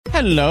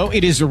Hello,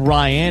 it is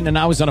Ryan, and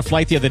I was on a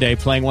flight the other day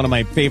playing one of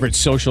my favorite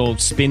social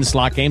spin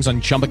slot games on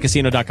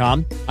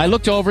ChumbaCasino.com. I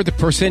looked over at the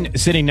person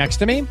sitting next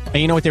to me, and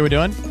you know what they were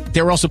doing?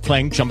 They were also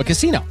playing Chumba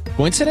Casino.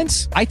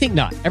 Coincidence? I think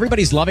not.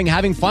 Everybody's loving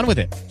having fun with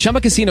it.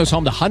 Chumba Casino is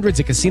home to hundreds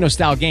of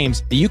casino-style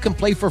games that you can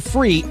play for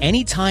free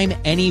anytime,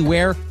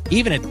 anywhere,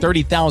 even at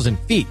 30,000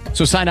 feet.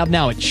 So sign up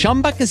now at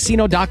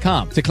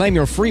ChumbaCasino.com to claim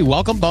your free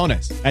welcome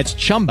bonus. That's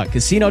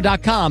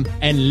ChumbaCasino.com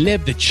and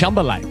live the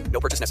Chumba life.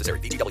 No purchase necessary.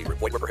 VGW.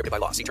 Void where prohibited by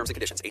law. See terms and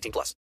conditions. 18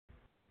 plus.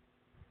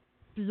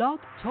 Blog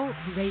Talk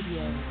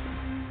Radio.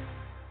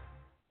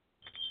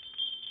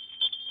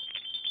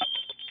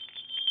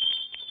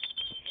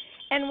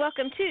 And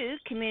welcome to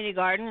Community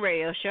Garden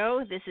Radio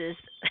Show. This is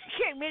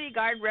Community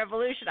Garden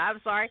Revolution.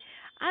 I'm sorry.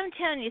 I'm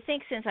telling you,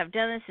 think since I've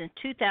done this since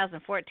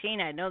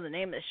 2014, I know the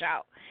name of the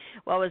show.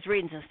 Well, I was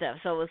reading some stuff,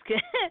 so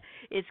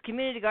it's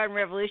Community Garden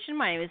Revolution.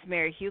 My name is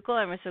Mary Huckel.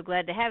 I'm so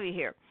glad to have you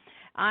here.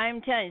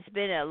 I'm telling you, it's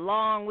been a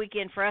long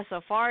weekend for us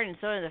so far, and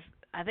so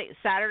I think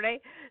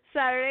Saturday,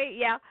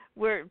 yeah,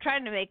 we're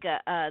trying to make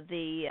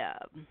the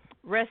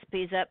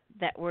recipes up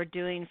that we're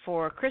doing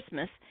for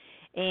Christmas.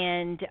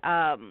 And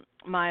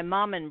my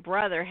mom and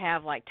brother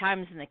have like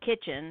times in the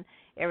kitchen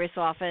every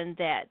so often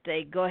that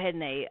they go ahead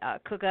and they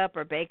cook up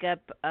or bake up,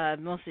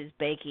 mostly it's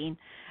baking,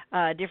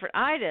 different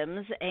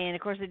items. And,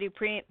 of course, they do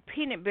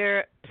peanut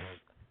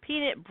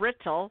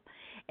brittle,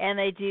 and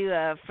they do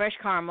fresh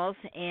caramels,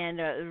 and,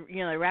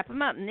 they wrap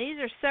them up. And these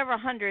are several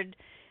hundred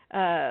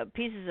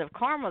pieces of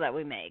caramel that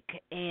we make.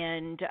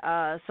 And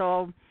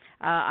so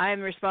I'm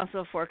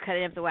responsible for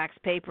cutting up the wax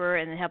paper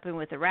and then helping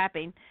with the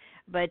wrapping.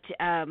 But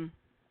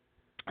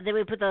then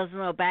we put those in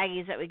little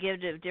baggies that we give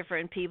to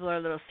different people, or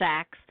little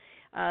sacks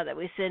that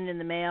we send in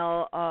the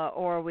mail,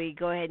 or we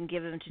go ahead and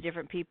give them to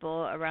different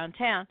people around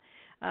town,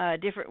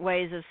 different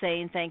ways of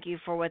saying thank you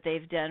for what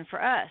they've done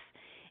for us.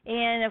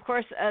 And, of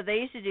course, they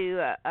used to do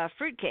a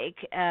fruitcake,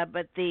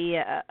 but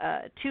the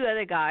two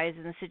other guys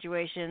in the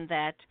situation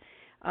that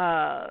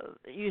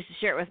used to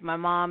share it with my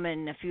mom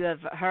and a few of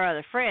her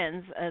other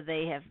friends,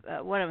 they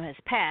have one of them has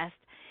passed.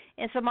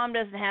 And so Mom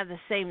doesn't have the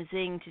same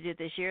zing to do it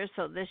this year.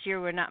 So this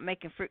year we're not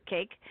making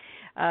fruitcake,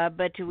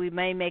 but we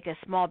may make a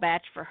small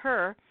batch for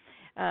her.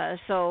 And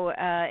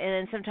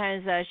then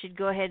sometimes she'd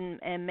go ahead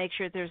and make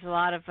sure there's a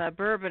lot of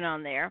bourbon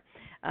on there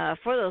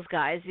for those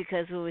guys,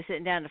 because when we're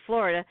sitting down to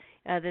Florida,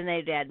 then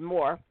they'd add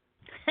more.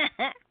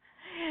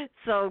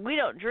 So we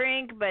don't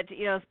drink, but,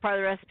 it's part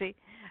of the recipe.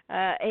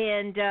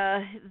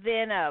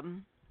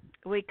 Then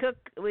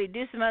we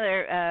do some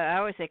other, I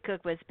always say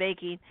cook, but it's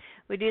baking.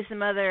 We do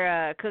some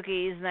other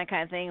cookies and that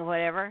kind of thing,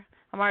 whatever.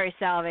 I'm already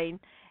salivating.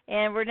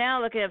 And we're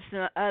now looking up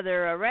some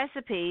other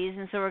recipes,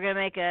 and so we're going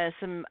to make a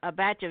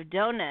batch of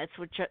donuts,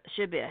 which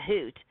should be a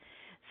hoot.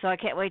 So I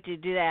can't wait to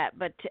do that.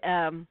 But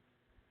I'm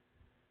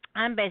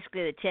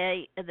basically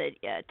the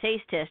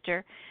taste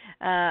tester.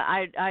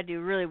 I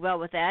do really well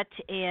with that,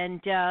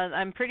 and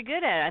I'm pretty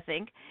good at it, I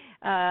think.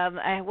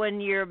 I one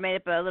year made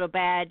up a little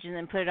badge and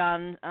then put it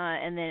on,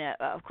 and then,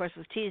 of course,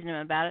 was teasing him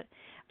about it.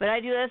 But I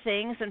do other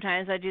things.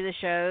 Sometimes I do the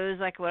shows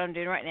like what I'm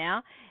doing right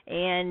now,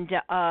 and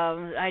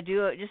I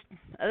do just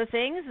other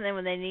things. And then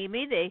when they need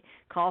me, they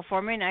call for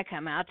me, and I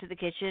come out to the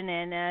kitchen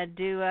and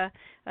do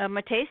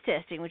my taste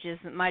testing, which is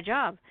my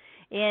job.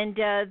 And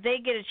they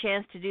get a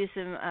chance to do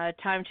some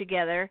time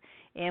together,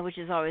 and which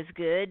is always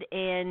good.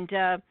 And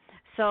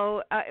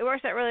so it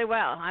works out really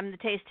well. I'm the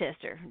taste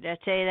tester. Did I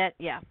tell you that?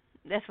 Yeah,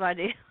 that's what I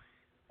do.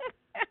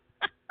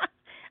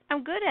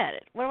 I'm good at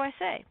it. What do I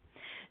say?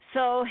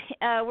 So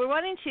we're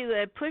wanting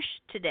to push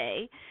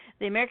today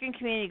the American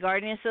Community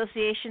Gardening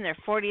Association, their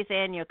 40th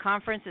annual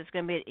conference. It's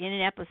going to be at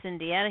Indianapolis,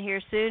 Indiana here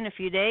soon, a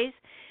few days.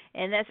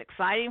 And that's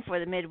exciting for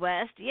the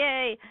Midwest.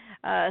 Yay!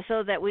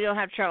 So that we don't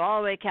have to travel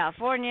all the way to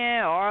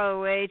California or all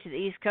the way to the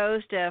East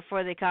Coast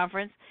for the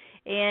conference.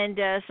 And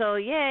so,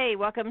 yay,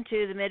 welcome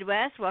to the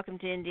Midwest. Welcome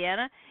to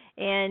Indiana.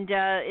 And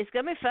it's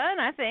going to be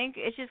fun, I think.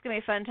 It's just going to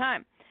be a fun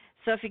time.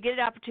 So if you get an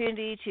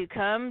opportunity to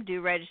come,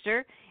 do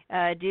register.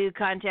 Do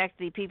contact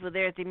the people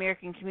there at the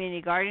American Community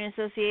Gardening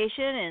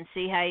Association and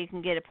see how you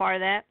can get a part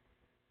of that.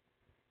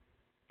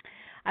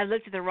 I've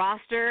looked at the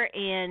roster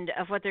and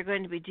of what they're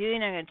going to be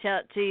doing. I'm going to tell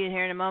it to you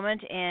here in a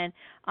moment, and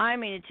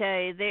I'm going to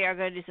tell you they are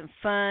going to do some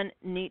fun,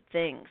 neat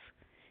things.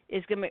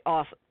 It's going to be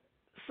awesome.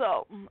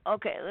 So,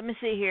 okay, let me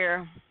see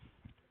here.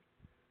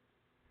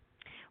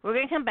 We're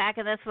going to come back,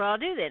 and that's what I'll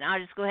do then. I'll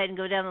just go ahead and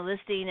go down the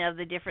listing of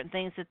the different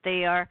things that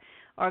they are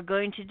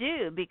going to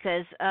do,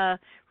 because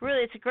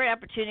really it's a great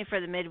opportunity for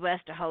the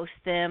Midwest to host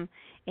them,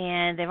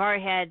 and they've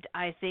already had,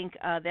 I think,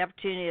 the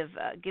opportunity of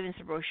giving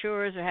some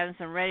brochures or having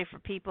some ready for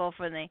people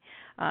when they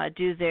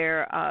do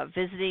their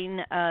visiting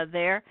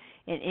there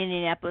in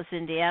Indianapolis,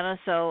 Indiana.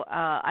 So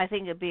I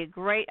think it would be a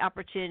great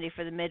opportunity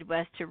for the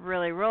Midwest to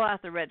really roll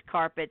out the red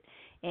carpet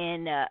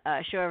and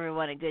show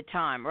everyone a good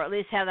time, or at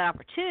least have the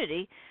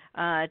opportunity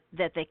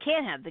that they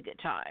can have the good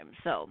time.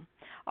 So,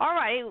 all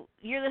right,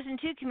 you're listening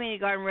to Community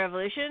Garden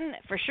Revolution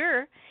for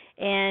sure,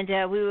 and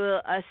we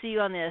will see you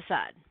on the other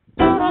side.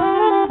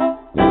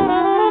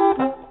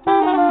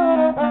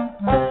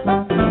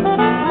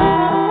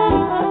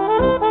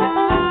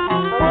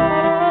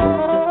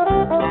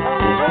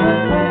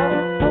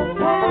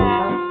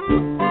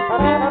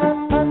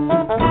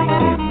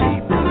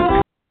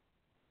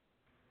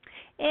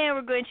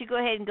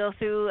 ahead and go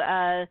through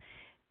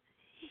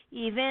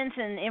events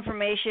and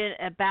information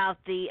about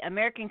the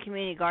American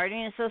Community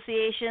Gardening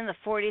Association, the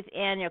 40th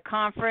Annual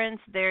Conference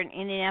there in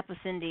Indianapolis,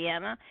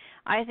 Indiana.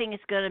 I think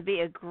it's going to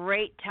be a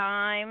great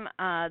time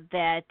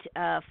that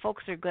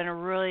folks are going to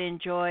really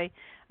enjoy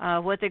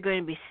what they're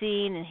going to be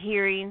seeing and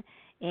hearing,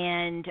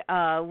 and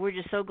we're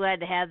just so glad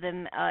to have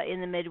them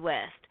in the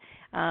Midwest.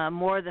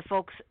 More of the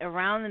folks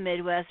around the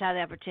Midwest have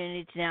the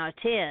opportunity to now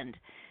attend.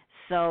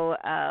 So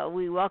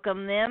we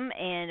welcome them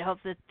and hope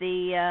that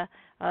the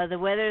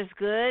weather is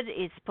good.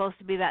 It's supposed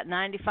to be about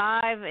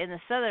 95 in the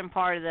southern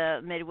part of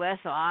the Midwest,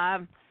 so I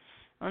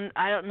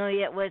don't know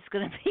yet what it's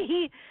going to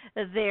be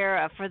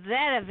there for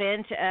that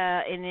event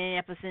in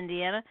Indianapolis,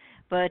 Indiana.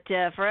 But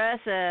for us,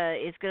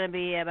 it's going to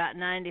be about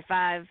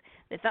 95.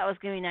 They thought it was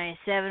going to be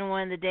 97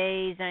 one of the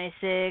days,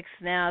 96.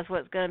 Now it's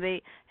what it's going to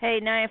be. Hey,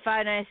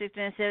 95, 96,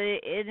 97,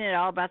 isn't it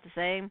all about the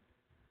same?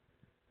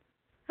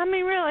 I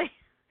mean, really?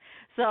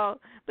 So,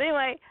 but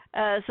anyway,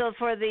 so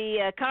for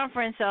the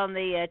conference on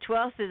the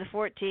 12th through the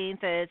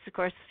 14th, it's, of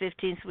course, the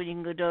 15th when you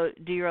can go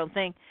do your own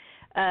thing.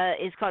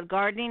 It's called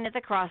Gardening at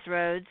the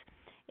Crossroads.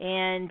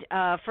 And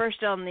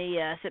first on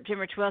the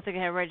September 12th, they're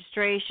going to have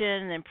registration,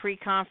 and then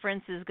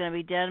pre-conference is going to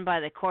be done by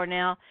the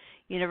Cornell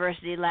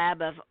University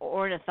Lab of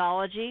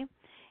Ornithology.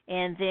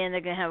 And then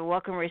they're going to have a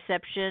welcome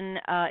reception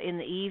in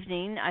the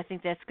evening. I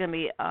think that's going to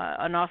be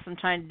an awesome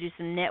time to do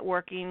some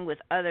networking with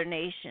other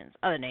nations,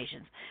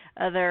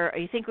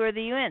 you think we're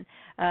the UN,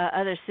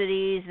 other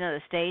cities and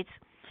other states.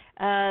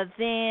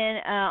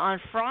 Then on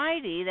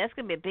Friday, that's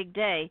going to be a big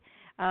day.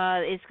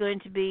 It's going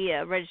to be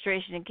a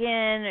registration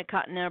again, a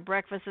continental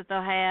breakfast that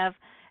they'll have.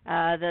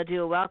 They'll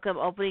do a welcome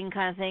opening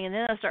kind of thing, and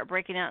then they'll start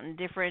breaking out in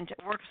different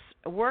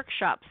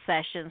workshop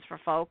sessions for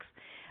folks.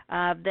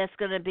 That's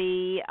going to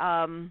be...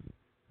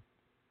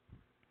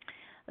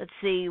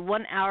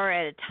 1 hour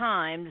at a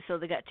time. So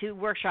they got 2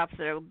 workshops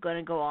that are going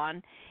to go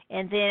on.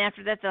 And then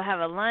after that, they'll have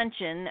a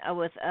luncheon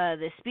with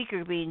the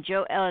speaker being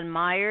Jo Ellen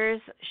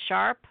Myers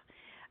Sharp.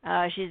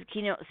 She's a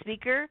keynote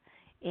speaker.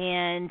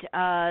 And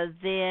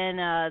then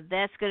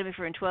that's going to be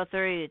from 12:30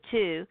 to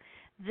 2.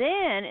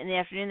 Then in the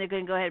afternoon, they're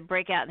going to go ahead and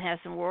break out and have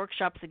some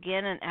workshops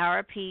again, an hour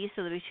apiece.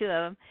 So there'll be 2 of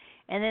them.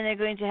 And then they're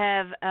going to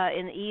have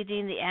in the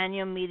evening the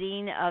annual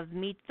meeting of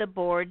Meet the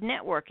Board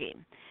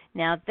Networking.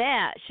 Now,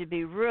 that should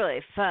be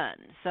really fun.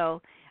 So,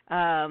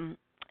 and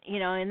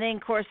then,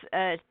 of course,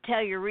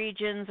 tell your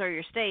regions or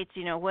your states,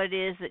 what it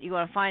is that you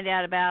want to find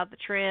out about, the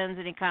trends,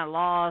 any kind of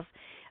laws,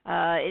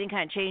 any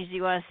kind of changes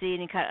you want to see,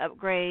 any kind of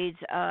upgrades,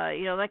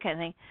 that kind of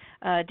thing.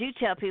 Do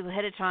tell people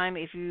ahead of time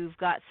if you've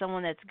got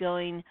someone that's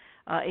going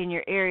in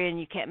your area and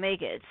you can't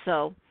make it.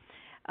 So,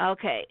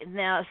 okay.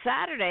 Now,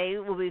 Saturday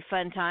will be a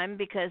fun time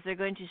because they're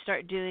going to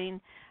start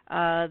doing,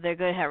 they're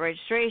going to have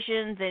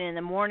registrations, and in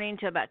the morning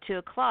till about 2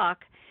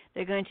 o'clock,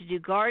 they're going to do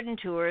garden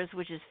tours,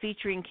 which is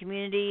featuring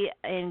community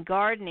and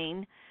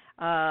gardening,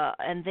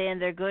 and then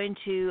they're going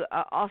to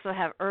also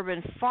have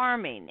urban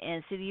farming.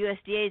 And so the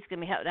USDA is going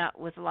to be helping out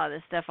with a lot of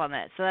this stuff on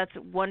that. So that's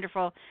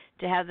wonderful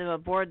to have them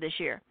aboard this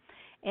year.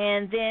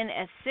 And then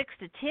at 6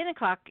 to 10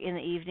 o'clock in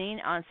the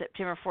evening on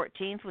September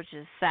 14th, which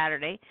is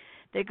Saturday,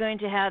 they're going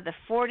to have the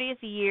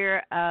 40th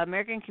year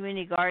American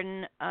Community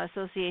Garden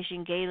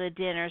Association Gala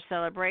Dinner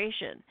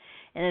celebration.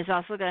 And it's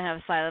also going to have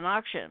a silent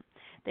auction.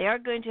 They are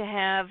going to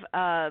have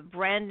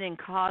Brandon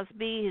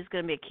Cosby, who's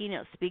going to be a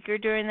keynote speaker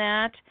during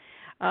that.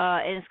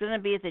 And it's going to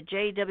be at the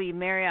J.W.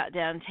 Marriott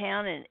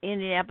downtown in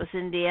Indianapolis,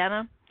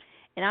 Indiana.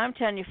 And I'm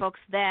telling you, folks,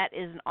 that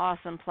is an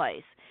awesome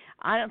place.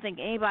 I don't think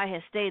anybody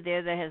has stayed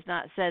there that has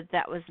not said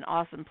that was an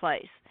awesome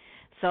place.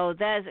 So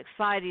that is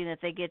exciting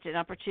that they get an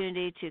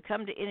opportunity to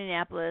come to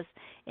Indianapolis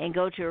and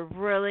go to a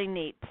really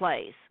neat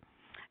place,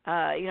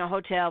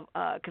 hotel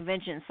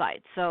convention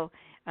site. So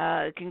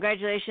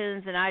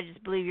congratulations, and I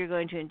just believe you're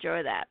going to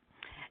enjoy that.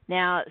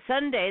 Now,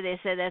 Sunday, they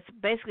said that's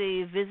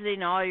basically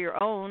visiting all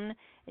your own,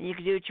 and you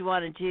can do what you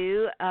want to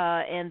do.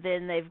 And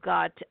then they've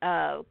got,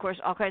 of course,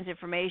 all kinds of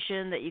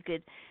information that you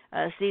could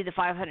see the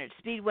 500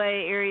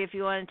 Speedway area if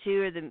you wanted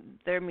to, or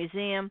their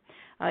museum.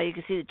 You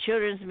can see the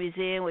Children's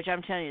Museum, which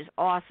I'm telling you is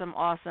awesome,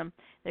 awesome.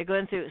 They're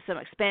going through some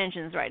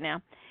expansions right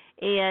now.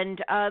 And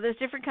there's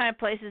different kind of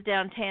places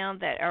downtown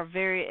that are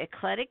very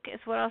eclectic, is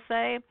what I'll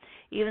say,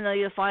 even though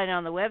you'll find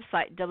on the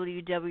website,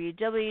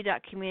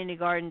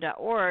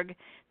 www.communitygarden.org,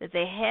 that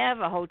they have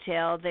a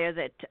hotel there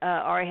that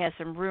already has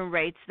some room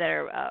rates that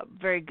are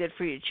very good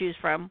for you to choose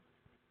from.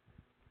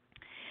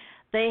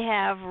 They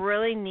have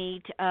really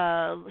neat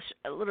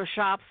little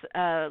shops,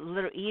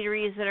 little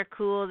eateries that are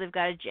cool. They've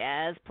got a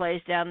jazz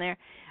place down there,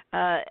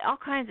 all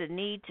kinds of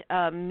neat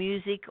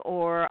music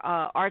or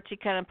artsy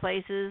kind of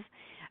places.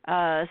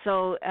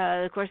 So,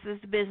 of course,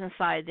 there's the business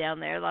side down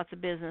there, lots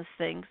of business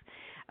things.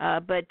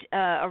 But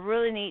a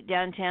really neat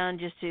downtown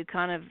just to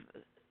kind of,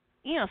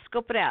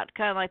 scope it out,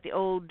 kind of like the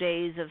old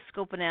days of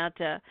scoping out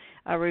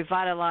a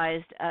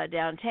revitalized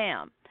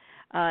downtown.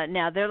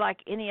 Now, they're like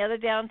any other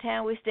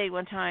downtown. We stayed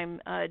one time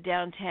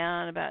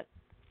downtown about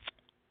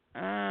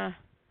 3 or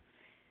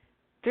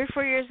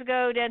 4 years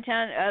ago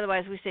downtown.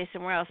 Otherwise, we stay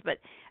somewhere else. But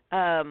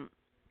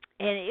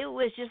and it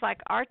was just like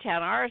our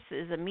town. Ours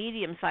is a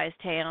medium-sized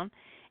town,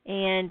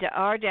 and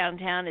our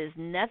downtown is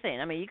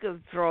nothing. I mean, you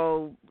could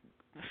throw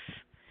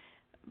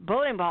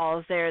bowling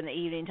balls there in the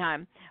evening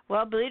time.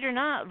 Well, believe it or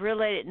not, real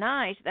late at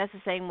night, that's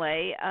the same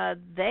way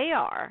they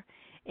are.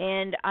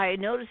 And I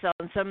noticed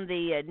on some of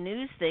the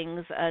news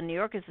things, New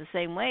York is the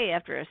same way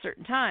after a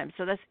certain time.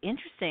 So that's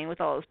interesting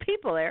with all those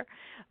people there.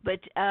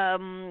 But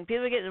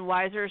people are getting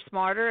wiser,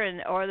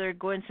 smarter, or they're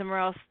going somewhere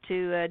else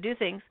to do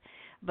things.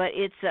 But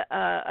it's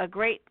a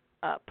great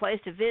place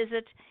to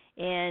visit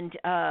and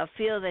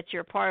feel that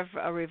you're part of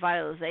a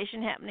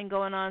revitalization happening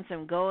going on,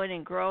 some going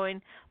and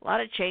growing, a lot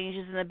of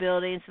changes in the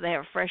building, so they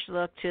have a fresh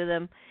look to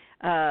them.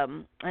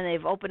 And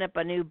they've opened up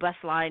a new bus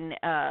line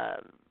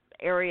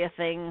area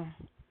thing,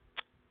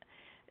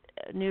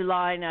 new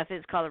line. I think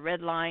it's called a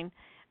red line.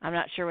 I'm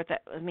not sure what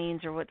that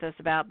means or what that's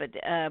about, but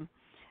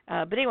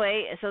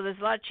anyway, so there's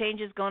a lot of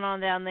changes going on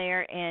down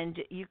there, and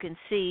you can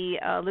see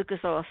Lucas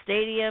Oil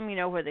Stadium,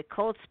 where the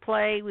Colts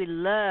play. We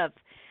love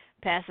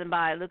passing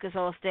by Lucas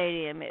Oil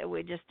Stadium.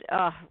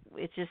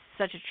 It's just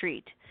such a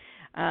treat.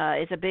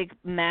 It's a big,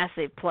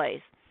 massive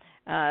place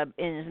in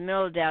the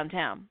middle of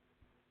downtown.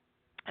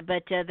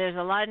 But there's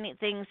a lot of neat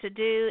things to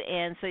do,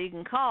 and so you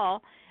can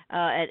call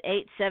at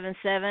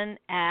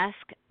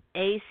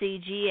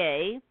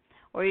 877-ASK-ACGA,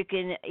 or you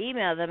can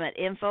email them at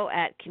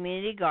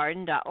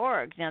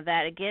info@communitygarden.org. Now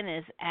that again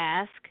is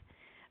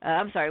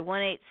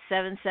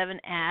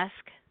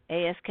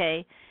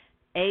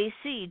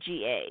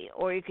 1-877-ASK-ASK-ACGA,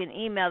 or you can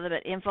email them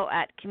at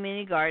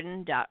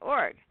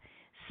info@communitygarden.org.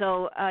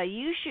 So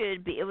you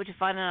should be able to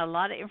find out a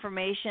lot of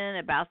information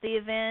about the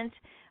event.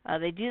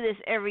 They do this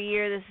every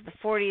year. This is the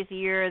 40th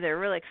year. They're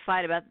really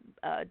excited about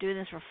doing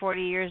this for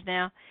 40 years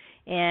now.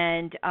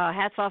 And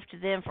hats off to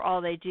them for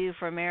all they do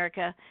for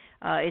America.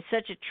 It's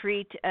such a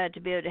treat to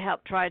be able to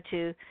help try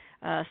to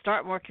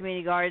start more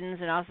community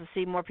gardens and also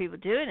see more people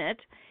doing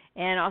it,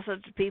 and also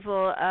to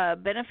people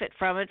benefit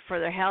from it for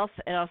their health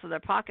and also their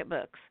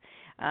pocketbooks.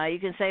 You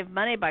can save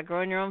money by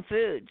growing your own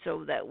food,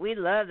 so that we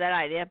love that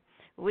idea.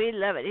 We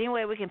love it.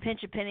 Anyway, we can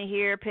pinch a penny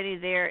here, a penny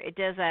there. It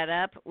does add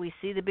up. We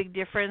see the big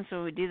difference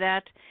when we do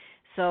that.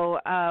 So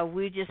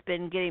we've just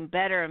been getting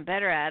better and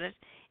better at it.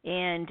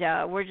 And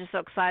we're just so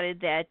excited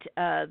that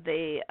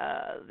the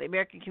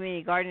American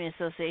Community Gardening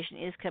Association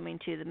is coming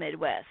to the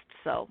Midwest.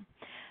 So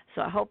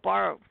I hope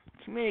our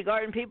community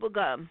garden people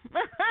come.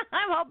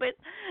 I'm hoping.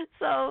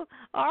 So,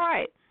 all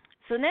right.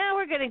 So now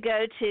we're going to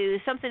go to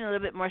something a little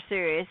bit more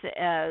serious.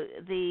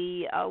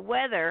 The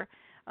weather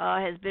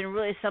has been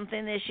really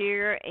something this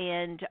year,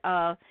 and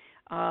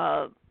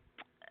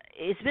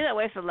it's been that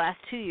way for the last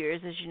 2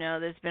 years. As you know,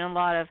 there's been a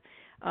lot of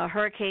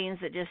hurricanes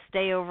that just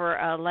stay over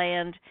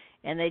land,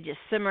 and they just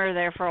simmer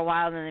there for a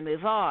while, and then they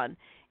move on.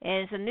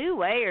 And it's a new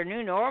way or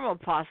new normal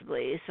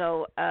possibly.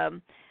 So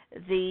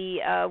the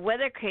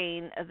weather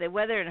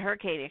and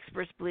hurricane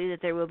experts believe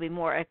that there will be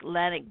more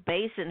Atlantic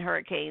Basin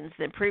hurricanes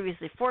than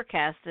previously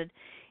forecasted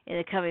in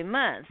the coming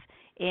months.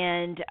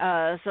 And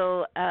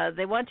so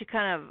they want to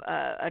kind of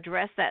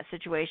address that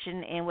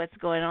situation and what's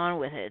going on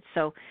with it.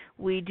 So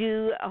we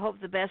do hope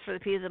the best for the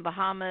people in the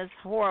Bahamas.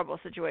 Horrible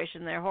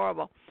situation there,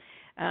 horrible.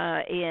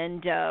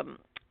 And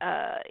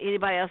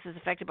anybody else is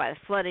affected by the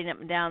flooding up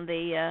and down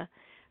the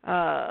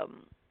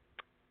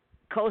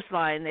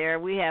coastline there.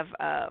 We have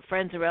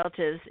friends and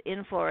relatives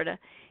in Florida,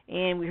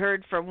 and we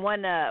heard from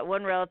one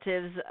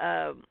relative's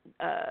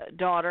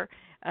daughter.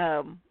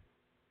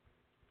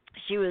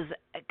 She was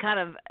kind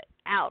of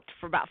out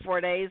for about 4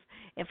 days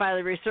and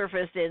finally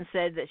resurfaced and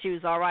said that she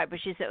was all right, but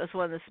she said it was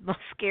one of the most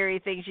scary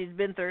things she's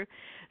been through.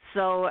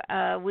 So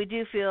we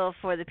do feel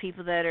for the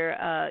people that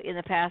are in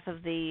the path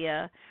of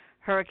the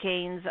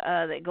hurricanes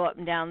that go up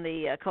and down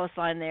the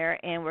coastline there,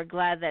 and we're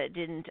glad that it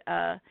didn't,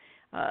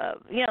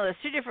 there's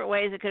two different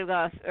ways it could have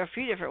gone, or a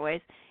few different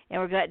ways,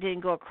 and we're glad it didn't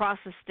go across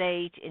the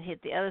state and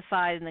hit the other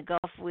side in the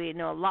Gulf. We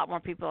know a lot more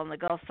people on the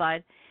Gulf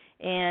side,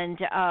 and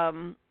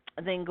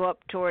then go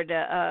up toward,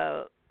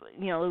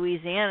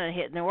 Louisiana and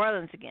hit New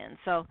Orleans again.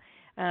 So,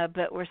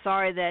 but we're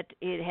sorry that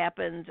it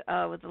happened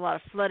with a lot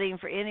of flooding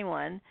for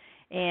anyone,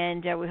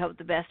 and we hope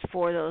the best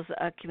for those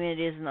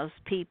communities and those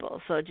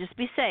people. So just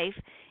be safe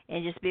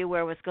and just be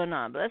aware of what's going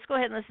on. But let's go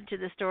ahead and listen to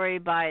the story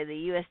by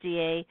the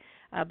USDA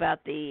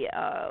about the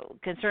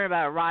concern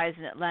about a rise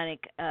in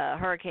Atlantic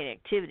hurricane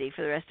activity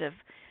for the rest of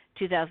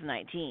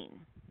 2019.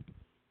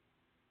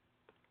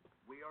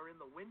 We are in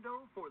the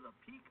window for the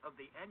peak of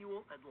the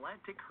annual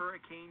Atlantic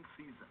hurricane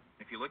season.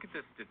 If you look at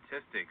the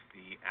statistics,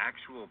 the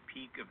actual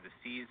peak of the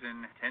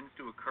season tends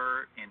to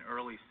occur in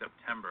early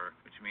September,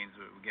 which means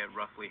we get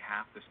roughly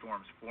half the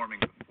storms forming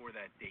before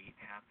that date,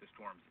 half the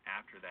storms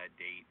after that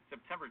date.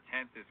 September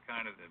 10th is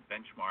kind of the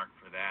benchmark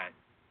for that.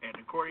 And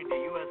according to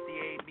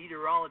USDA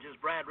meteorologist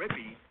Brad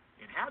Rippey,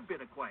 it had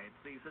been a quiet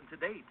season to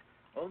date.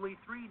 Only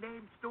 3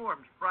 named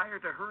storms prior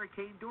to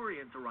Hurricane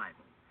Dorian's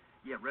arrival.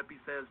 Yet Rippey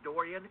says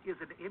Dorian is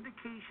an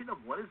indication of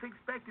what is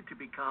expected to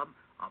become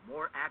a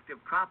more active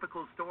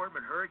tropical storm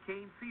and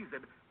hurricane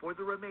season for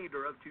the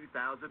remainder of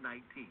 2019.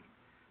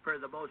 For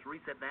the most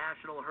recent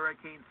National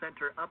Hurricane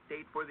Center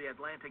update for the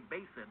Atlantic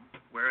Basin,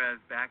 whereas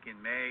back in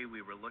May we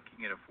were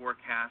looking at a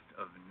forecast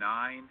of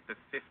 9 to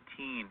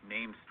 15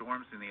 named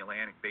storms in the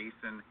Atlantic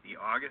Basin,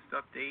 the August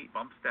update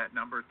bumps that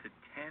number to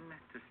 10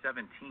 to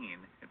 17.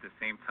 At the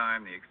same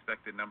time, the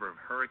expected number of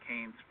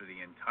hurricanes for the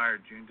entire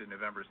June to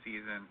November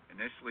season,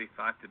 initially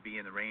thought to be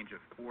in the range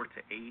of 4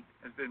 to 8,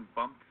 has been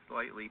bumped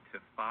slightly to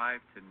 5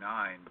 to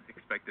 9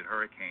 expected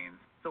hurricanes.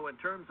 So in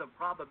terms of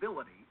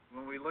probability,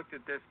 when we looked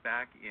at this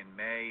back in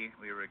May,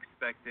 we were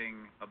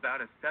expecting about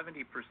a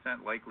 70%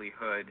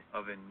 likelihood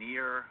of a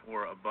near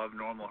or above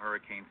normal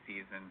hurricane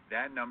season.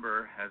 That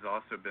number has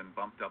also been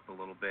bumped up a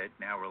little bit.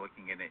 Now we're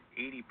looking at an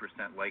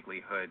 80%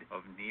 likelihood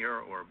of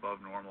near or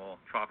above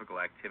normal tropical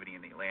activity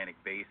in the Atlantic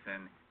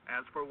Basin.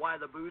 As for why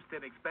the boost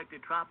in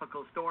expected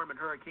tropical storm and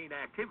hurricane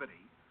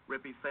activity,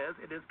 Rippey says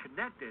it is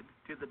connected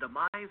to the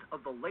demise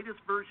of the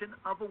latest version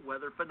of a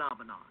weather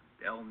phenomenon.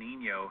 El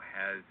Nino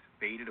has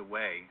faded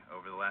away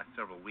over the last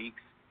several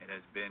weeks. It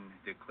has been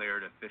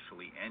declared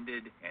officially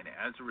ended, and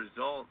as a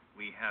result,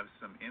 we have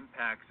some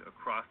impacts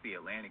across the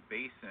Atlantic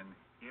Basin.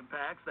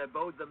 Impacts that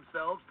bode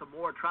themselves to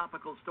more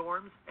tropical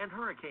storms and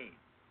hurricanes.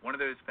 One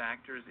of those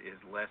factors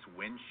is less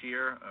wind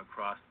shear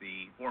across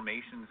the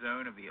formation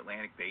zone of the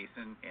Atlantic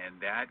Basin, and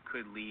that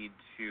could lead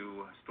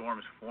to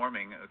storms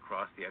forming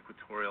across the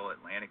equatorial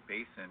Atlantic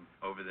Basin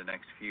over the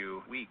next few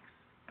weeks.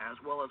 As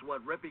well as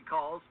what Rippey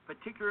calls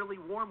particularly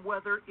warm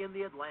weather in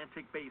the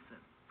Atlantic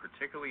Basin.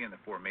 Particularly in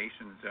the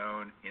formation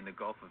zone in the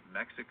Gulf of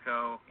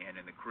Mexico and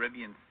in the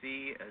Caribbean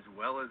Sea, as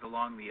well as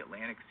along the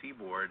Atlantic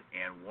seaboard.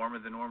 And warmer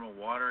than normal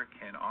water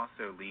can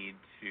also lead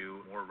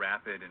to more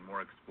rapid and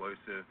more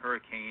explosive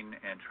hurricane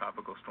and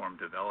tropical storm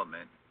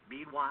development.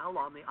 Meanwhile,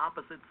 on the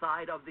opposite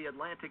side of the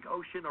Atlantic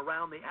Ocean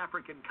around the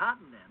African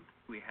continent,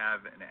 we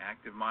have an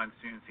active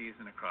monsoon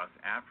season across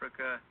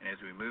Africa, and as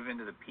we move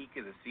into the peak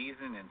of the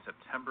season in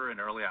September and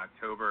early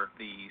October,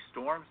 the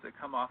storms that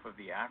come off of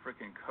the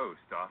African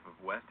coast, off of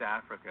West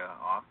Africa,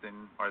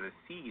 often are the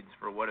seeds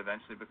for what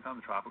eventually become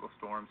tropical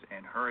storms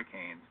and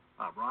hurricanes.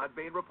 Rod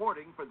Bain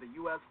reporting for the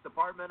U.S.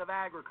 Department of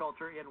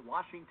Agriculture in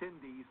Washington,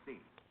 D.C.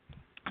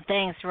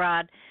 Thanks,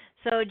 Rod.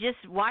 So just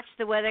watch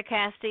the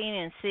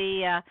weathercasting and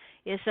see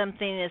if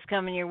something is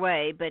coming your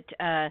way. But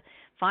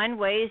find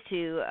ways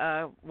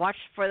to watch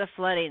for the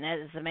flooding. That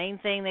is the main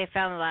thing they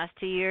found the last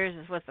 2 years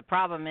is what the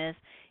problem is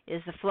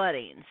the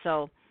flooding.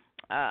 So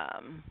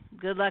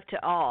good luck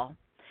to all.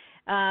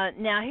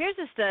 Now, here's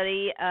a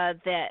study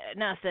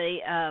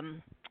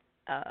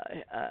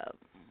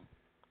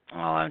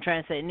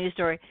news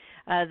story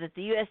that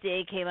the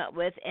USDA came up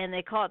with, and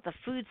they call it the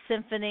Food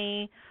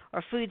Symphony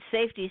or Food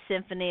Safety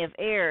Symphony of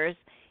Errors.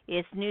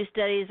 Its new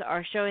studies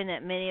are showing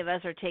that many of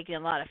us are taking a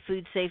lot of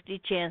food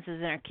safety chances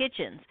in our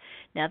kitchens.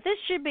 Now, this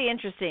should be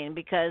interesting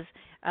because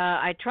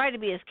I try to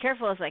be as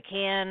careful as I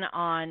can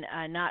on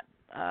not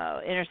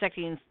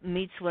intersecting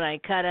meats when I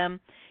cut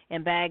them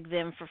and bag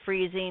them for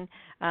freezing.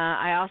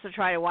 I also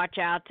try to watch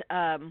out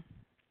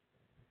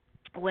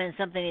when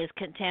something is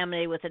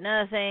contaminated with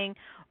another thing,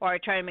 or I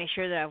try to make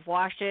sure that I've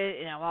washed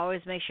it, and I'll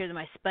always make sure that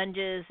my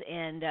sponges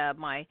and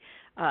my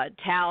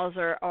towels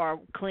are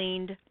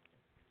cleaned.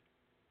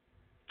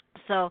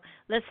 So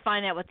let's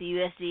find out what the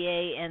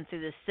USDA and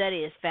through the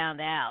study has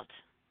found out.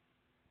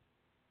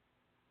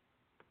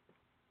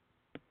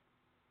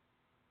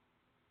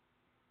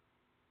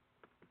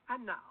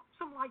 And now,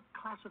 some light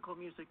classical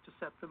music to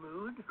set the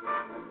mood.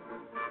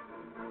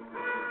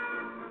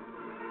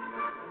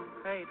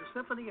 Hey, the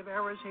Symphony of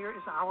Errors here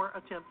is our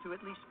attempt to at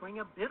least bring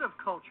a bit of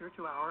culture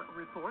to our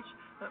reports.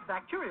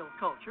 Bacterial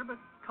culture, but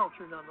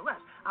culture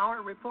nonetheless.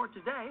 Our report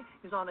today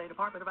is on a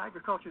Department of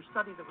Agriculture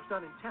study that was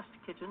done in test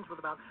kitchens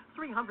with about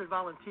 300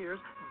 volunteers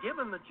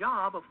given the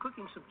job of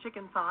cooking some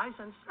chicken thighs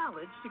and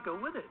salads to go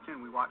with it.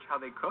 And we watch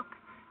how they cook,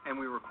 and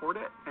we record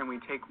it, and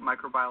we take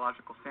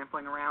microbiological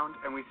sampling around,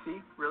 and we see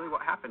really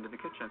what happened in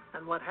the kitchen.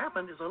 And what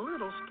happened is a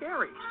little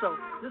scary. So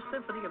this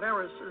Symphony of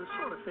Errors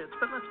sort of fits,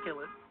 but let's kill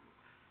it.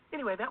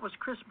 Anyway, that was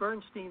Chris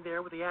Bernstein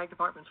there with the Ag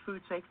Department's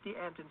Food Safety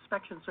and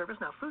Inspection Service.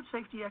 Now, food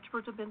safety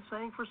experts have been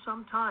saying for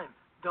some time,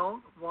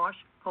 don't wash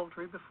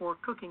poultry before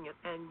cooking it,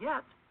 and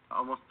yet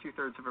almost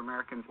 2/3 of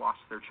Americans wash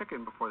their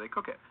chicken before they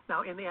cook it.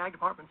 Now, in the Ag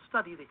Department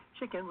study, the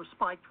chicken was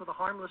spiked with a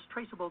harmless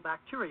traceable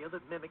bacteria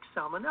that mimics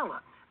salmonella.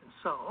 And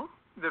so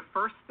the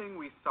first thing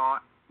we saw,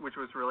 which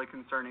was really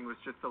concerning, was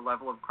just the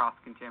level of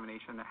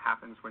cross-contamination that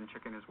happens when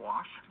chicken is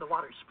washed. The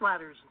water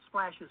splatters and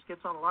splashes,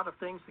 gets on a lot of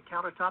things, the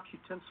countertops,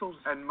 utensils.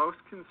 And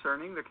most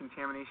concerning, the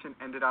contamination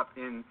ended up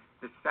in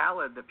the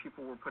salad that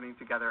people were putting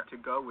together to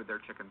go with their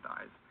chicken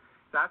thighs.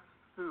 That's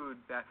food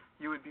that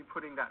you would be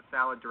putting that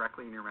salad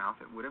directly in your mouth.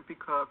 It wouldn't be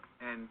cooked,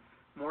 and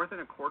more than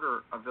a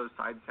quarter of those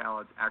side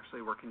salads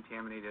actually were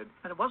contaminated.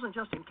 And it wasn't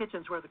just in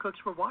kitchens where the cooks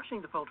were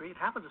washing the poultry. It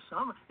happened to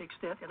some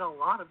extent in a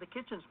lot of the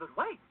kitchens. But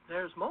wait,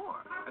 there's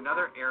more.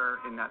 Another error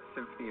in that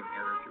symphony of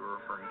errors you were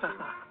referring to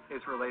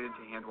is related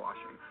to hand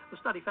washing. The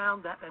study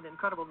found that an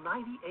incredible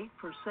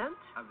 98%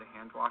 of the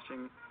hand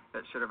washing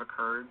that should have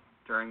occurred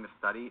during the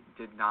study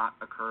did not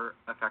occur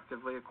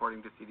effectively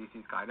according to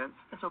CDC's guidance.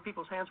 And so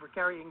people's hands were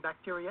carrying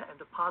bacteria and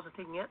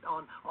depositing it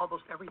on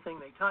almost everything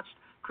they touched.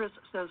 Chris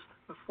says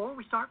before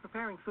we start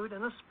preparing food,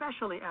 and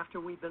especially after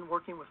we've been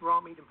working with raw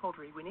meat and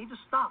poultry, we need to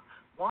stop,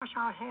 wash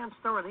our hands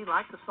thoroughly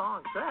like the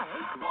song says.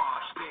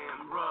 Wash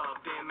them, rub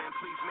them, and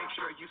please make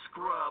sure you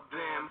scrub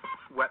them.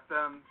 Wet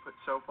them, put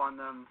soap on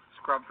them,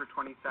 scrub for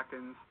 20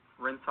 seconds,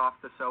 rinse off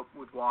the soap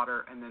with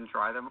water, and then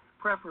dry them.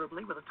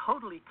 Preferably with a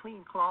totally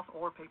clean cloth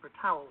or paper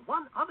towel.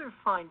 One other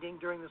finding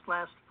during this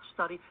last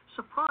study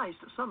surprised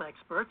some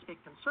experts. It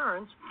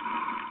concerns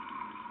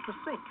the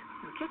sink.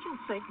 The kitchen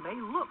sink may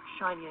look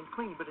shiny and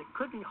clean, but it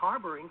could be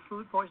harboring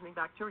food poisoning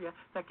bacteria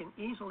that can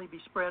easily be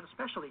spread,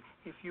 especially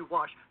if you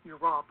wash your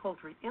raw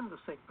poultry in the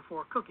sink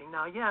before cooking.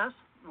 Now, yes,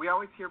 we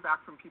always hear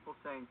back from people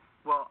saying,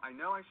 well, I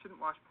know I shouldn't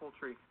wash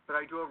poultry, but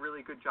I do a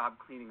really good job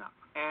cleaning up.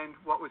 And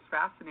what was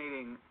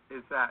fascinating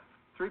is that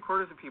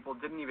 3/4 of people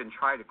didn't even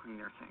try to clean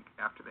their sink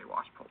after they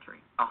washed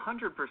poultry.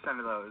 100%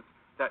 of those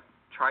that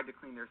tried to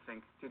clean their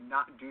sink did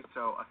not do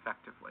so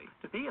effectively.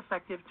 To be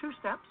effective, 2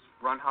 steps.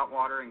 Run hot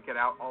water and get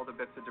out all the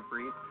bits of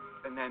debris,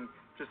 and then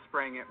just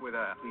spraying it with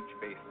a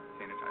bleach-based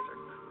sanitizer.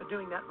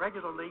 Doing that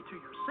regularly to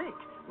your sink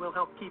will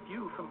help keep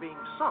you from being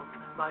sunk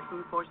by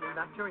food poisoning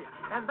bacteria.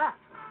 And that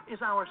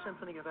is our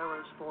Symphony of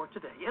Errors for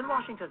today. In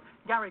Washington,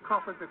 Gary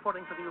Crawford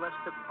reporting for the U.S.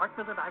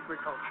 Department of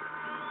Agriculture.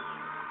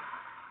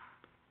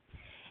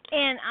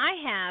 And I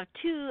have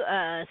 2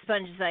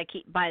 sponges that I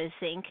keep by the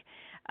sink.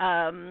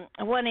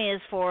 One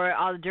is for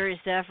all the dirty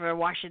stuff or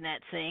washing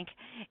that sink,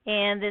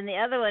 and then the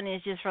other one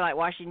is just for like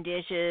washing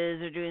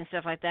dishes or doing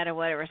stuff like that or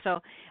whatever. So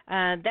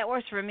that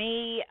works for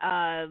me.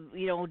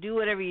 Do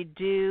whatever you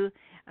do.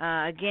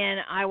 Again,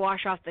 I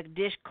wash off the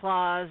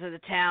dishcloths or the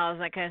towels,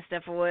 that kind of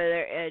stuff, or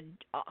whatever,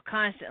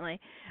 constantly.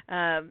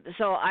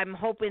 So I'm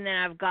hoping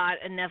that I've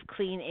got enough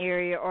clean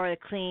area or a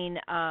clean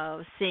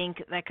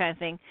sink, that kind of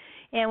thing.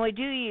 And we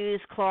do use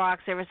Clorox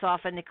every so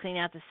often to clean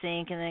out the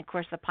sink, and then, of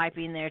course, the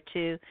piping there,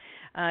 too,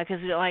 because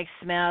we don't like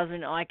smells. We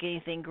don't like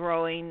anything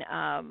growing,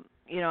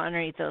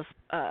 underneath those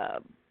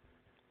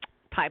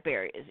pipe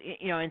areas,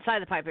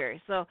 inside the pipe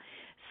areas. So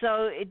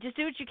just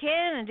do what you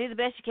can and do the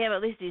best you can, but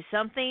at least do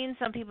something.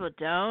 Some people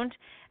don't,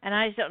 and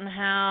I just don't know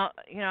how,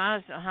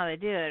 they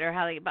do it or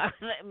how they get by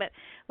with it.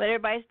 But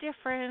everybody's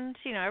different.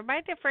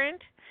 Everybody's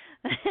different.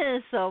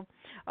 So,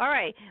 all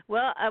right.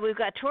 Well, we've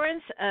got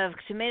torrents of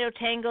tomato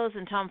tangles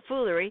and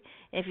tomfoolery.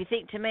 If you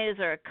think tomatoes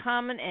are a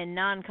common and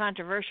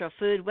non-controversial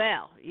food,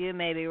 well, you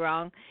may be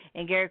wrong.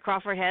 And Gary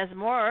Crawford has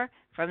more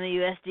from the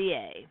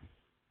USDA.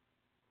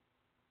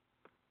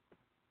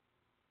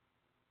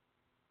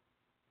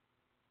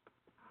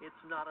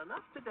 It's not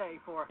enough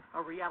today for a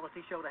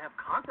reality show to have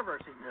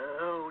controversy.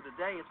 No,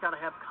 today it's got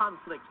to have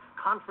conflict,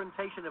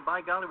 confrontation, and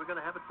by golly, we're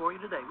going to have it for you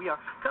today. We are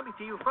coming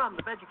to you from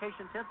the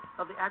Vegetation Tent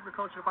of the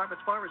Agriculture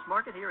Department's Farmers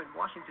Market here in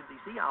Washington,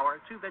 D.C.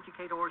 Our 2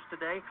 vegetators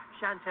today,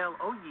 Chantel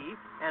Oyi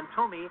and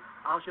Tomi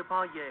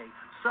Aljabaye.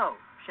 So,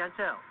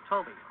 Chantel,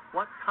 Tomi,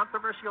 what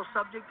controversial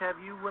subject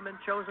have you women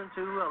chosen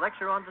to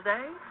lecture on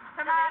today?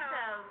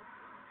 Tomatoes.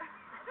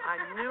 I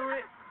knew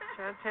it.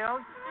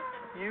 Chantel,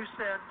 you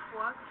said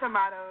what?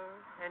 Tomatoes.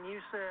 And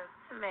you said?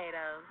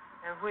 Tomatoes.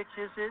 And which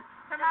is it?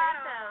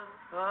 Tomatoes.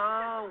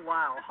 Oh,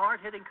 wow.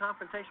 Hard-hitting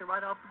confrontation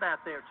right off the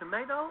bat there.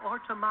 Tomato or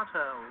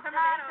tomato?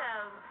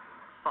 Tomatoes.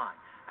 Fine.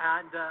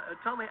 And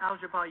Tomi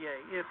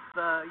Aljabaye, if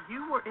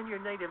you were in your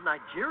native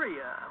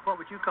Nigeria, what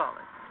would you call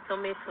it?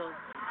 Tomato.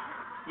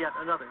 Yet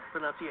another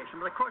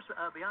pronunciation. But, of course,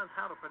 beyond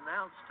how to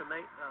pronounce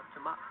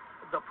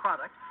the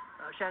product,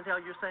 Chantel,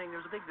 you're saying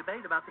there's a big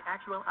debate about the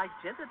actual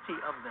identity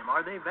of them.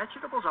 Are they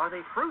vegetables? Are they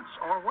fruits?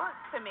 Or what?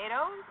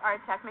 Tomatoes are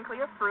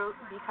technically a fruit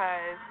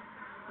because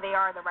they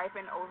are the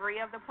ripened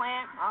ovary of the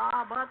plant.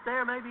 But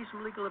there may be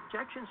some legal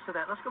objections to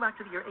that. Let's go back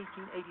to the year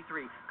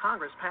 1883.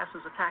 Congress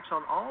passes a tax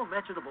on all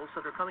vegetables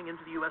that are coming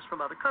into the U.S.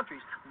 from other countries.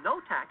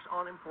 No tax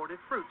on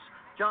imported fruits.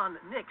 John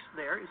Nix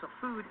there is a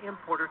food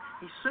importer.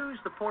 He sues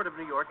the Port of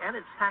New York and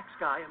its tax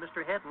guy,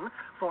 Mr. Hedden,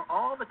 for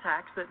all the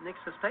tax that Nix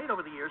has paid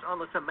over the years on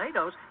the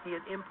tomatoes he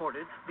had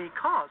imported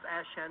because,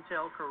 as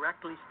Chantel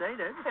correctly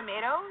stated,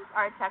 tomatoes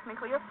are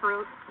technically a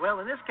fruit.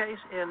 Well, in this case,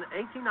 in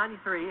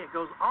 1893, it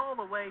goes all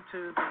the way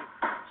to the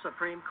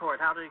Supreme Court.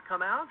 How did it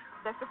come out?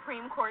 The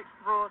Supreme Court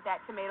ruled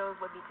that tomatoes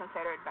would be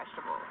considered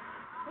vegetables.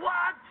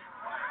 What?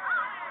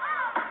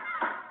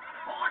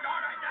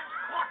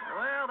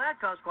 Well, that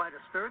caused quite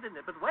a stir,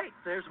 didn't it? But wait,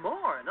 there's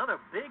more. Another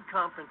big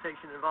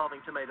confrontation involving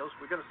tomatoes.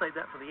 We're going to save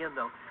that for the end,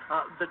 though.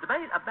 The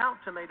debate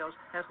about tomatoes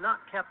has not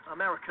kept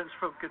Americans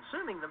from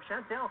consuming them.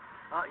 Chantel,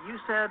 you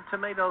said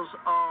tomatoes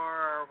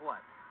are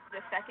what? The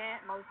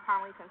second most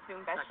commonly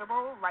consumed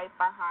vegetable, right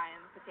behind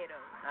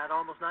potatoes. At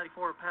almost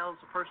 94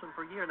 pounds a person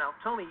per year. Now,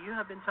 Tony, you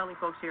have been telling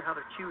folks here how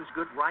to choose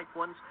good ripe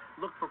ones.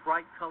 Look for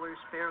bright colors,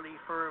 fairly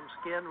firm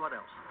skin. What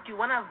else? You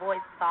want to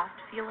avoid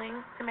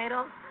soft-feeling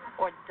tomatoes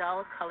or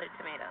dull-colored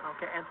tomatoes.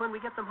 Okay, and when we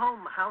get them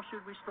home, how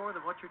should we store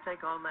them? What's your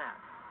take on that?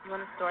 You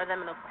want to store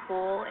them in a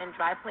cool and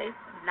dry place,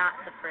 not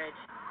the fridge.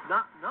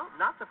 Not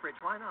the fridge.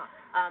 Why not?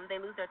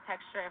 They lose their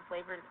texture and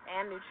flavors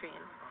and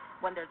nutrients.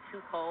 when they're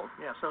too cold.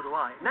 Yeah, so do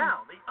I.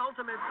 Now, the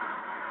ultimate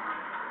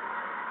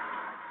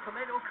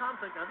tomato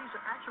conflict. Now, these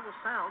are actual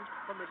sounds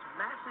from this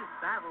massive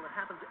battle that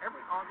happens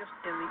every August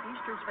in the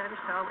eastern Spanish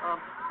town of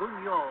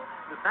Buñol.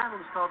 The battle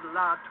is called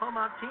La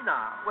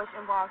Tomatina, which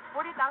involves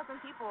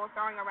 40,000 people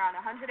throwing around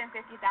 150,000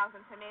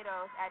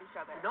 tomatoes at each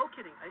other. No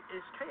kidding.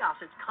 It's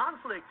chaos. It's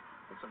conflict.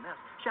 It's a mess.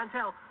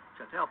 Chantel,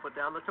 put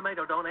down the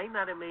tomato. Don't aim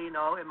that at me.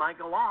 No, it might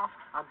go off.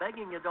 I'm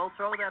begging you, don't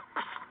throw that.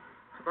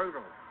 It's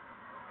brutal.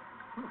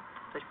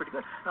 Tastes pretty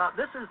good.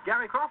 This is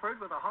Gary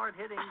Crawford with a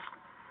hard-hitting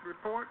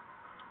report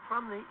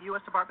from the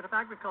U.S. Department of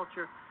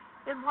Agriculture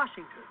in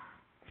Washington.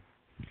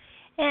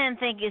 And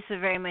thank you so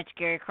very much,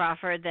 Gary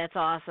Crawford. That's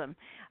awesome.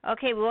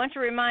 Okay, we want to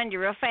remind you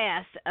real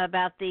fast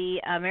about the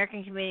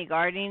American Community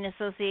Gardening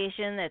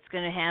Association that's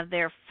going to have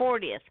their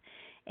 40th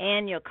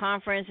annual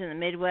conference in the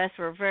Midwest.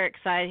 We're very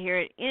excited here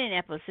at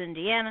Indianapolis,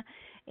 Indiana,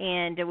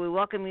 and we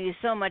welcome you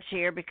so much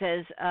here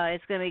because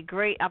it's going to be a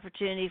great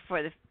opportunity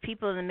for the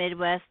people in the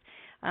Midwest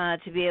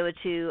to be able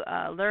to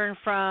learn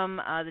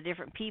from the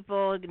different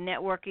people,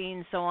 networking,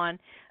 and so on,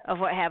 of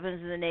what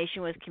happens in the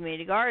nation with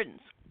community gardens.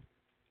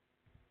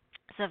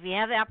 So if you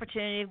have the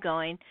opportunity of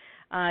going,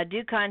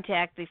 do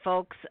contact the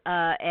folks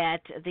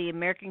at the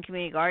American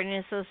Community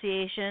Gardening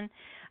Association.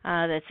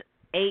 That's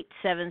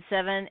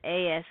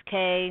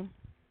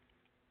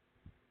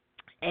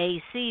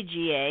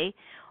 877-ASK-ACGA,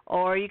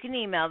 or you can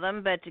email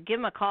them, but give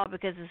them a call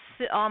because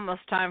it's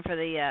almost time for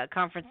the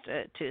conference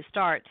to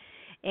start.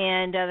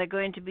 And they're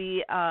going to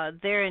be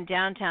there in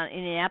downtown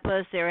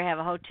Indianapolis. They have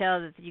a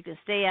hotel that you can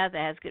stay at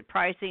that has good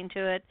pricing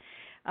to it.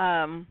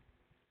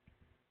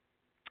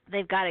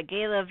 They've got a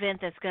gala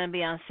event that's going to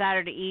be on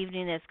Saturday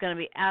evening that's going to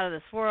be out of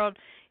this world.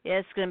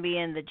 It's going to be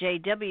in the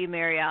JW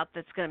Marriott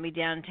that's going to be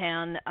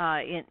downtown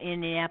in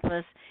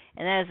Indianapolis,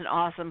 and that is an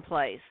awesome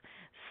place.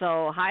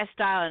 So high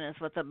styling is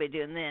what they'll be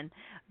doing then.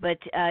 But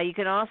you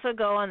can also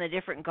go on the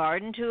different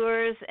garden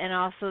tours and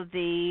also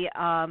the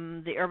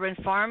urban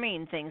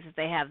farming things that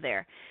they have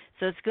there.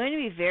 So it's going to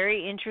be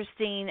very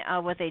interesting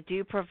what they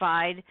do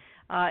provide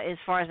as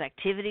far as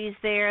activities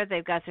there.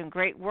 They've got some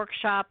great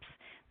workshops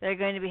that are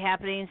going to be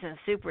happening, some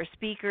super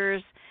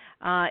speakers.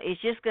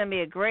 It's just going to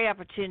be a great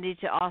opportunity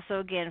to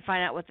also, again,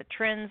 find out what the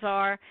trends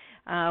are,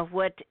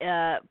 what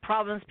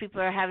problems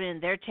people are having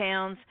in their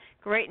towns.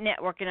 Great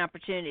networking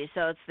opportunity.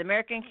 So it's the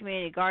American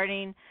Community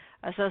Gardening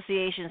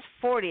Association's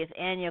 40th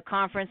annual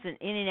conference in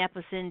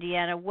Indianapolis,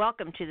 Indiana.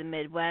 Welcome to the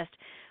Midwest.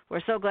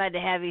 We're so glad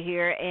to have you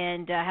here,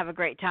 and have a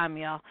great time,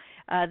 y'all.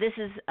 This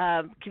is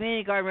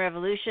Community Garden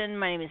Revolution.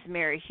 My name is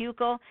Mary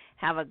Huckel.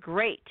 Have a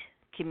great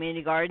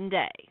Community Garden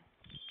Day.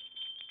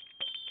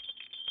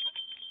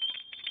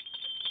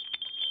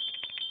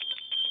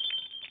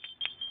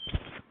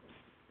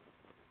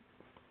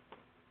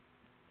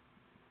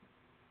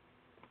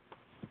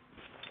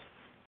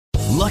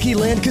 Lucky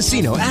Land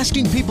Casino,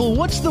 asking people,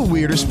 what's the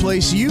weirdest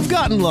place you've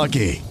gotten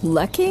lucky?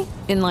 Lucky?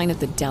 In line at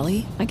the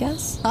deli, I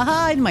guess?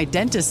 Aha, in my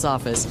dentist's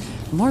office.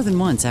 More than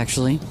once,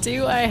 actually.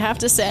 Do I have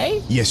to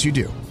say? Yes, you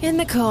do. In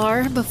the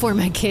car before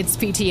my kids'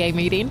 PTA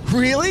meeting.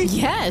 Really?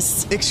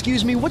 Yes.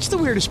 Excuse me, what's the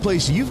weirdest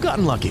place you've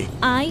gotten lucky?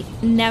 I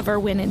never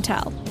win and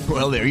tell.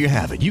 Well, there you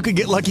have it. You can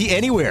get lucky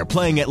anywhere,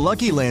 playing at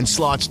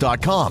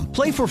LuckyLandSlots.com.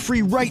 Play for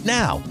free right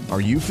now.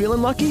 Are you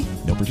feeling lucky?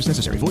 No purchase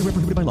necessary. Void where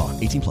prohibited by law.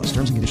 18+.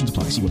 Terms and conditions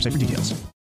apply. See website for details.